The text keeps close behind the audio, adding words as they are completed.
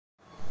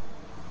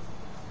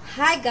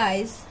Hi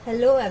guys,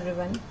 hello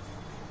everyone.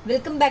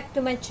 Welcome back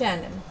to my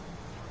channel,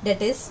 that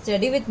is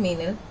Study with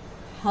Meenal.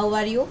 How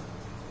are you?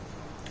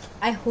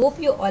 I hope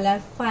you all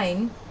are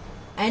fine.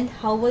 And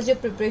how was your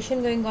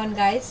preparation going on,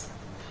 guys?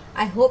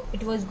 I hope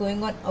it was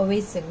going on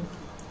amazing.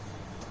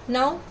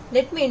 Now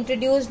let me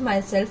introduce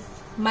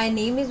myself. My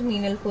name is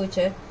Meenal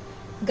Kochar.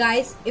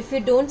 Guys, if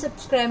you don't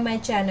subscribe my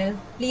channel,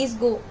 please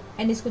go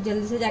and इसको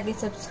जल्दी से जाके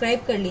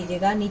subscribe कर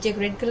लीजिएगा. नीचे एक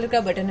red colour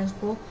का button है,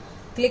 उसको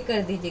क्लिक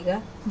कर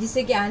दीजिएगा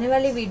जिससे कि आने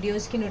वाली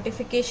वीडियोस की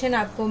नोटिफिकेशन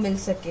आपको मिल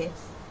सके.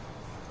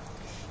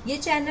 ये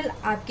चैनल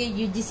आपके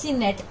यूजीसी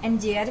नेट एंड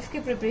जेआरएफ के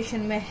प्रिपरेशन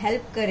में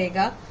हेल्प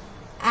करेगा.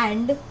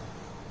 एंड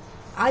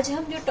आज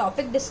हम जो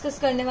टॉपिक डिस्कस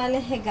करने वाले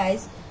हैं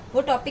गाइस,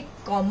 वो टॉपिक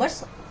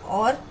कॉमर्स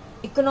और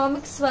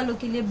इकोनॉमिक्स वालों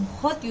के लिए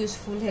बहुत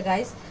यूजफुल है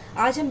गाइस.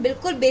 आज हम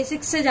बिल्कुल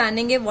बेसिक्स से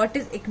जानेंगे what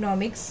is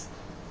economics.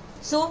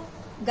 So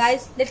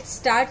guys, let's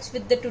start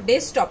with the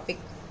today's topic.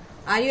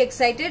 Are you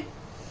excited?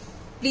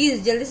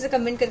 Please जल्दी से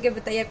कमेंट करके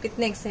बताइए आप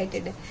कितने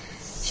एक्साइटेड है.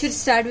 Should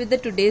start with the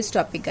today's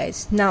topic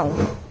guys.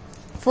 Now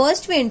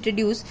first we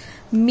introduce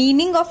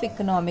meaning of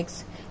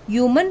economics.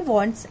 Human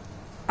wants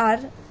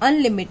are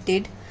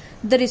unlimited.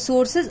 The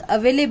resources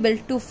available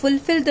to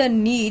fulfill the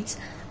needs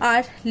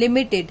are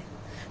limited.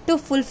 To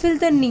fulfill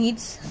the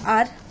needs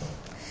are,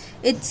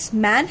 its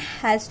man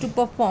has to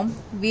perform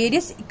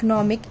various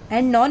economic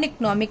and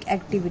non-economic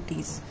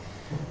activities.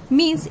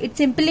 Means it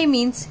simply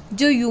means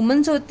जो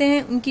humans होते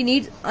हैं उनकी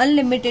needs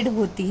unlimited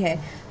होती है.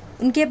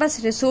 उनके पास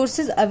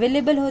resources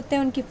available होते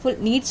हैं उनकी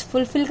needs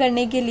fulfill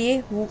करने के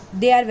लिए.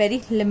 They are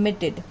very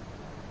limited.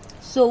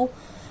 So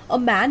a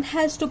man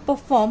has to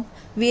perform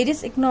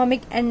various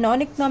economic and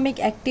non-economic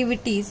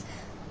activities.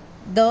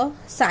 The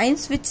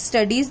science which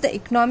studies the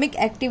economic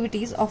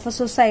activities of a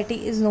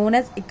society is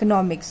known as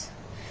economics.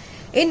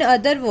 In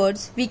other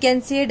words, we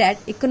can say that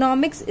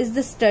economics is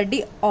the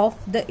study of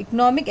the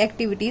economic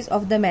activities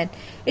of the man.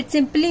 It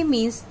simply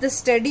means the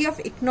study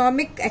of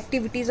economic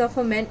activities of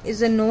a man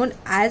is known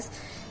as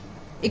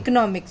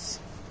economics.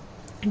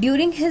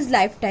 During his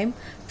lifetime,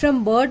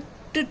 from birth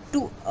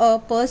to a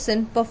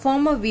person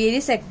perform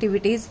various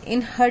activities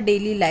in her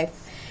daily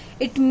life.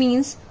 It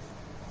means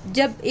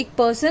जब एक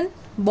person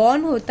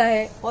born होता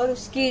है और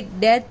उसकी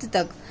death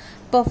तक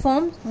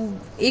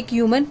एक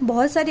human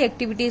बहुत सारी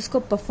एक्टिविटीज को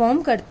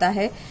परफॉर्म करता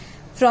है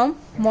from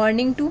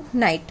morning to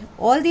night.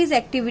 All these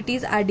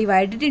activities are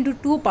divided into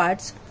two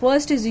parts.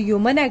 First is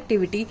human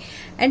activity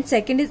and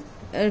second is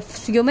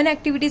human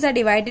activities are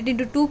divided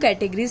into two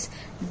categories,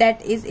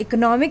 that is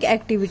economic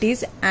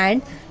activities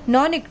and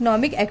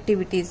non-economic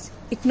activities.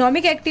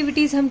 Economic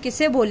activities हम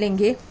किसे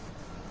बोलेंगे?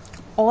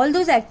 All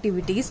those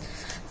activities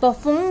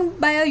performed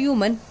by a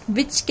human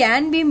which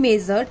can be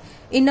measured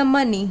in a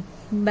money.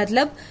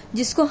 मतलब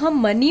जिसको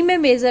हम money में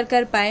major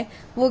कर पाए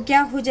वो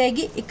क्या हो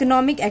जाएगी?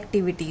 Economic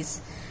activities.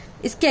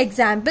 इसके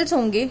एग्जाम्पल्स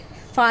होंगे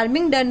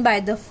farming done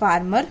by the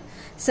farmer,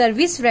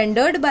 service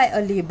rendered by a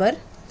labour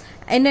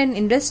in an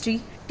industry,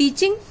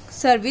 teaching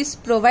service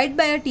provided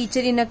by a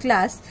teacher in a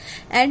class,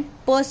 and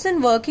person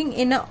working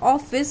in a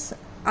office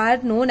are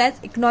known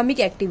as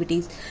economic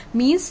activities.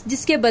 Means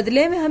जिसके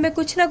बदले में हमें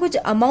कुछ ना कुछ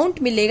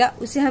amount मिलेगा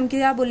उसे हम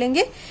क्या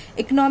बोलेंगे?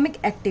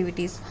 economic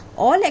activities.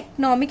 All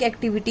economic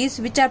activities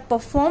which are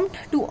performed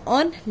to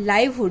earn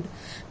livelihood.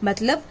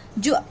 मतलब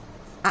जो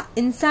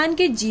इंसान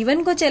के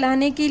जीवन को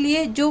चलाने के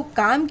लिए जो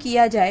काम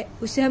किया जाए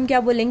उसे हम क्या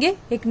बोलेंगे?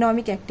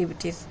 economic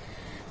activities.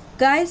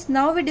 Guys,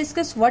 now we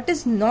discuss what is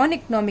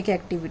non-economic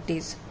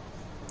activities.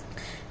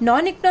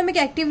 Non-economic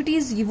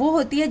activities वो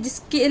होती है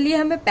जिसके लिए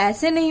हमें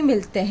पैसे नहीं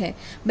मिलते हैं,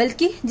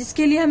 बल्कि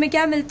जिसके लिए हमें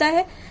क्या मिलता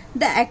है?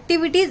 The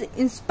activities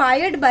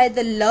inspired by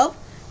the love,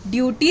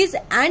 duties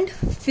and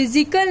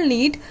physical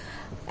need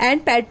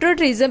and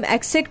patriotism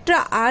etc.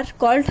 are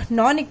called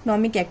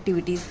non-economic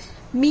activities.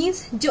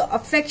 Means जो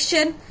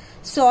affection,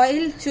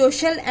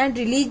 social and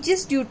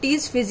religious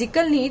duties,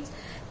 physical needs,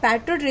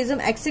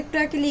 patriotism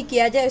etcetera के लिए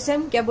किया जाए उसे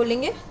हम क्या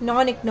बोलेंगे?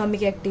 Non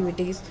economic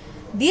activities.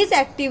 These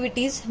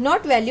activities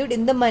not valued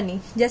in the money.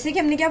 जैसे कि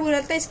हमने क्या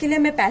बोला था, इसके लिए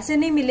हमें पैसे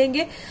नहीं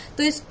मिलेंगे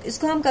तो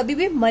इसको हम कभी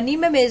भी मनी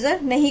में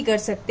मेजर नहीं कर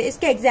सकते.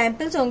 इसके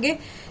एग्जाम्पल्स होंगे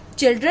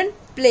children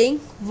playing,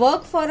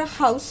 work for a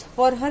house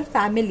for her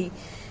family.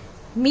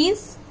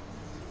 Means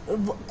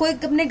कोई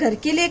अपने घर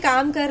के लिए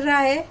काम कर रहा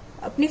है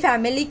अपनी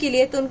फैमिली के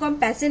लिए तो उनको हम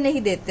पैसे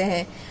नहीं देते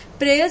हैं.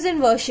 प्रेयर्स इन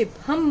वर्शिप,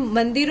 हम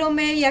मंदिरों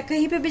में या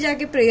कहीं पे भी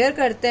जाके प्रेयर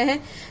करते हैं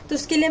तो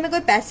उसके लिए हमें कोई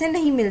पैसे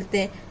नहीं मिलते.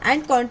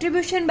 And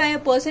contribution by a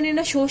person in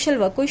a social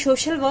work, कोई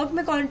सोशल वर्क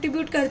में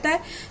कंट्रीब्यूट करता है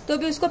तो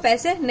भी उसको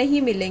पैसे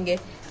नहीं मिलेंगे.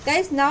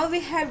 Guys, now we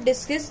have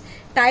discuss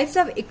types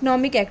of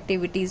economic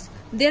activities.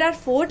 There are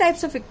 4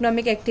 types of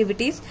economic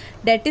activities,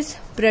 that is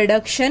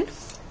production,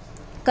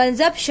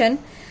 consumption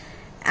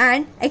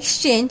and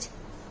exchange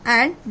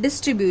and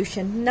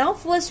distribution. Now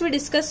first we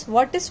discuss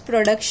what is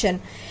production.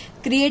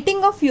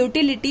 Creating of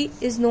utility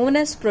is known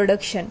as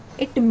production.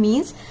 It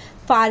means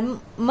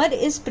farmer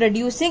is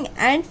producing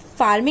and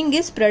farming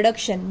is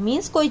production.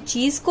 Means कोई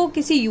चीज को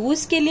किसी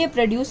use के लिए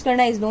produce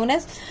करना is known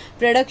as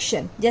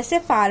production. जैसे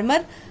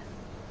farmer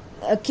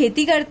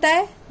खेती करता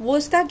है वो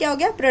उसका क्या हो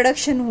गया,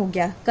 प्रोडक्शन हो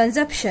गया।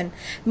 कंजप्शन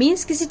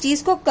मीन्स किसी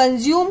चीज को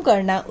कंज्यूम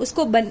करना,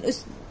 उसको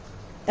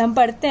हम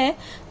पढ़ते हैं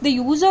the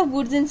use of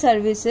goods and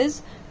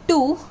services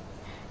to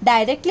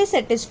directly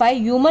satisfy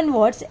human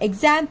wants.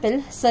 Example,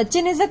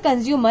 Sachin is a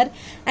consumer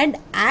and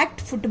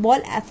act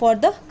football for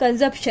the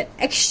consumption.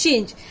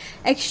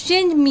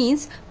 Exchange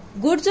means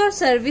goods और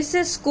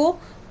services को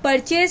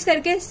परचेज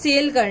करके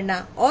सेल करना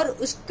और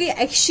उसके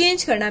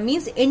एक्सचेंज करना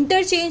मीन्स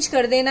इंटरचेंज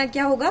कर देना,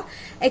 क्या होगा,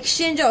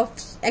 exchange.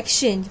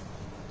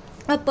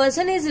 A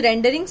person is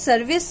rendering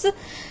service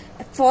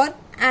for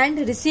and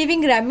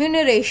receiving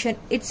remuneration,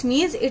 it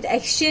means it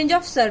exchange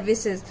of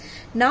services.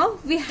 Now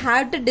we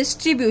have the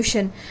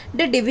distribution.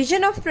 The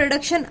division of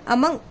production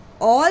among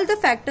all the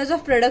factors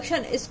of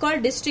production is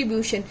called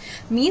distribution.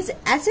 Means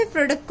ऐसे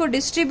product को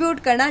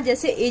distribute करना,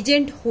 जैसे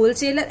agent,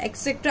 wholesaler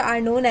etc.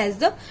 are known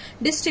as the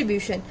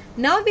distribution.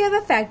 Now we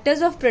have a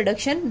factors of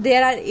production.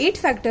 There are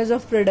 8 factors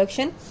of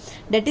production,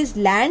 that is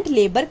land,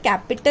 labor,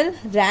 capital,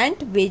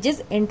 rent,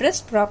 wages,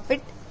 interest,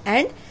 profit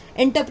and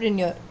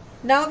entrepreneur.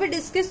 Now we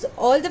discuss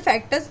all the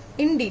factors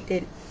in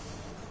detail.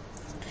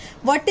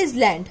 What is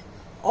land?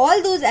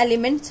 All those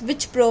elements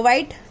which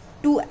provide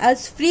to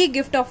us free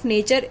gift of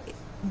nature,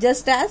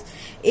 just as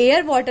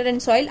air, water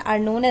and soil are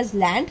known as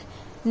land.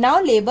 Now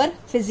labor,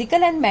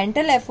 physical and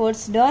mental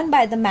efforts done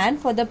by the man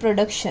for the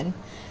production.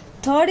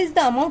 Third is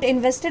the amount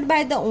invested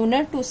by the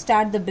owner to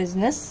start the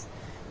business.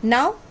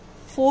 Now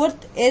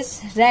fourth is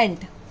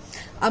rent.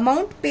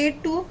 Amount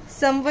paid to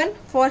someone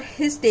for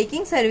his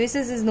taking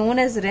services is known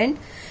as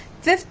rent.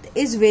 Fifth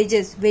is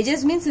wages.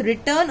 Wages means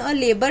return or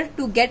labor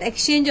to get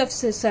exchange of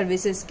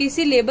services.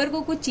 किसी labour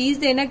को कुछ चीज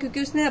देना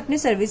क्योंकि उसने अपने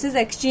services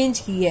exchange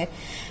की है.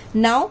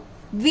 Now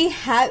we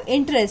have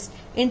interest.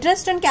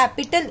 Interest on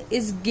capital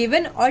is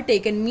given or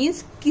taken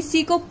means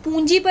किसी को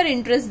पूंजी पर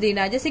इंटरेस्ट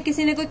देना. जैसे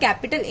किसी ने कोई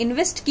कैपिटल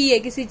इन्वेस्ट की है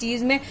किसी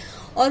चीज में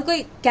और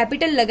कोई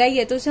कैपिटल लगाई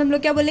है तो उसे हम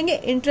लोग क्या बोलेंगे,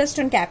 interest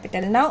on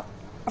capital. Now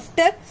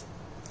after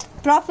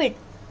profit,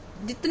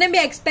 जितने भी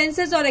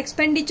एक्सपेंसेस और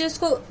एक्सपेंडिचर्स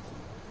को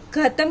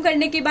खत्म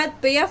करने के बाद,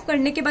 पे ऑफ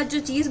करने के बाद जो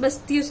चीज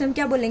बचती है उसे हम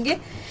क्या बोलेंगे,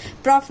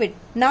 profit.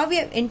 Now we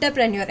have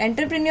entrepreneur.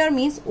 Entrepreneur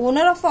means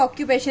owner of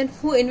occupation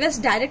who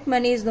invest direct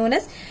money is known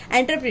as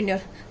entrepreneur.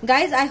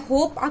 Guys I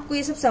hope आपको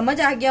ये सब समझ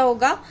आ गया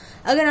होगा.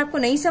 अगर आपको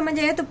नहीं समझ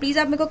आया तो प्लीज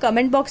आप मेरे को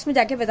कमेंट बॉक्स में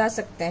जाके बता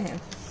सकते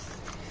हैं.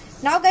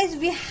 Now guys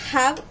we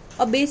have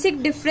a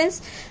basic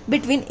difference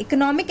between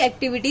economic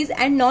activities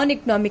and non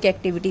economic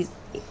activities.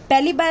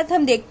 पहली बात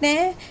हम देखते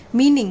हैं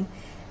मीनिंग.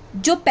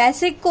 जो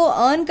पैसे को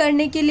अर्न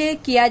करने के लिए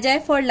किया जाए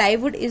for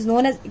livelihood is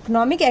known as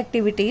economic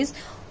activities,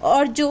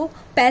 और जो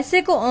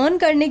पैसे को अर्न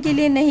करने के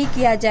लिए नहीं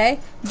किया जाए,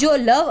 जो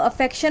लव,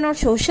 अफेक्शन और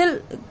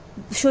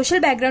सोशल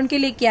बैकग्राउंड के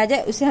लिए किया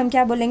जाए, उसे हम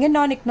क्या बोलेंगे,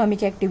 नॉन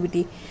इकोनॉमिक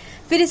एक्टिविटी.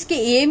 फिर इसके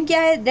एम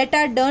क्या है, that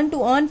are done to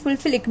earn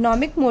fulfil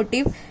economic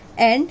motive.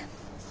 And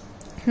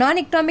non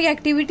economic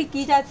activity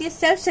की जाती है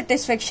सेल्फ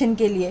सेटिस्फेक्शन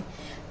के लिए.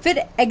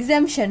 फिर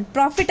exemption,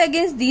 profit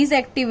against these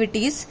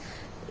activities,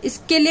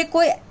 इसके लिए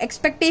कोई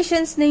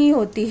एक्सपेक्टेशंस नहीं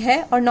होती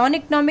है. और नॉन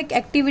इकोनॉमिक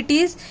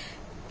एक्टिविटीज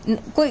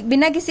कोई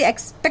बिना किसी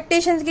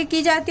एक्सपेक्टेशंस के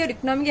की जाती है और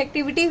इकोनॉमिक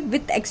एक्टिविटी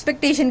विथ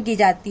एक्सपेक्टेशन की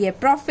जाती है.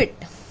 Profit,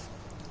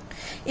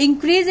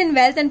 increase in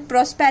wealth and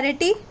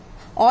prosperity.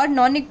 और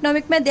नॉन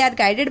इकोनॉमिक में they are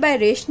guided by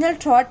rational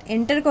thought,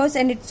 intercourse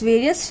and its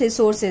various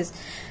resources.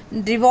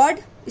 Reward,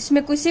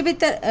 इसमें किसी भी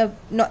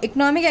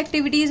इकोनॉमिक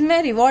एक्टिविटीज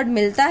में रिवॉर्ड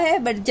मिलता है,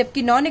 बट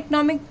जबकि नॉन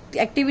इकोनॉमिक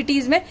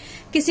एक्टिविटीज में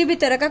किसी भी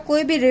तरह का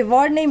कोई भी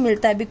रिवॉर्ड नहीं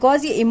मिलता है,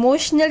 बिकॉज ये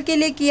इमोशनल के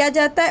लिए किया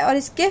जाता है और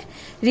इसके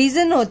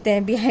रीजन होते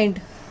हैं behind.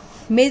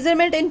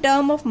 Measurement in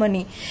term of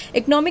money,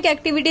 economic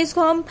activities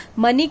को हम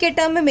मनी के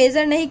टर्म में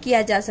मेजर नहीं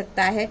किया जा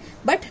सकता है,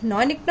 बट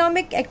नॉन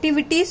इकोनॉमिक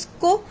एक्टिविटीज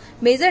को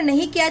मेजर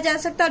नहीं किया जा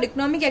सकता और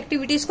इकोनॉमिक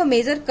एक्टिविटीज को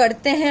मेजर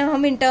करते हैं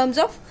हम in terms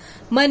of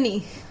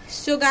money.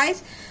 So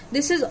guys,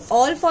 this is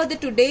all for the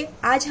today.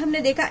 आज हमने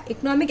देखा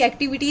इकोनॉमिक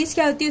एक्टिविटीज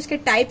क्या होती है, उसके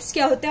टाइप्स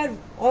क्या होते हैं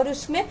और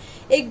उसमें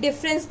एक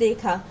डिफरेंस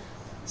देखा.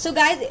 So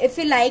guys, if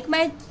you like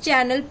my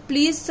channel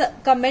please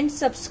comment,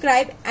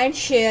 subscribe and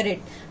share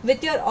it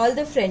with your all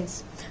the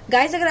friends.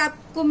 Guys, अगर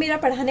आपको मेरा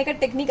पढ़ाने का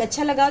टेक्निक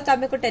अच्छा लगा हो तो आप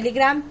मेरे को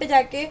टेलीग्राम पे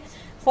जाके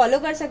फॉलो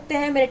कर सकते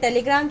हैं. मेरा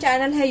टेलीग्राम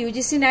चैनल है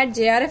UGC-NET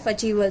JRF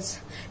Achievers.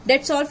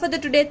 That's all for the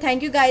today.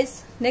 Thank you guys.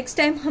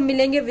 Next time हम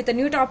मिलेंगे with a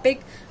new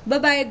topic.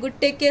 Bye bye.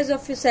 Good take care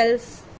of yourself.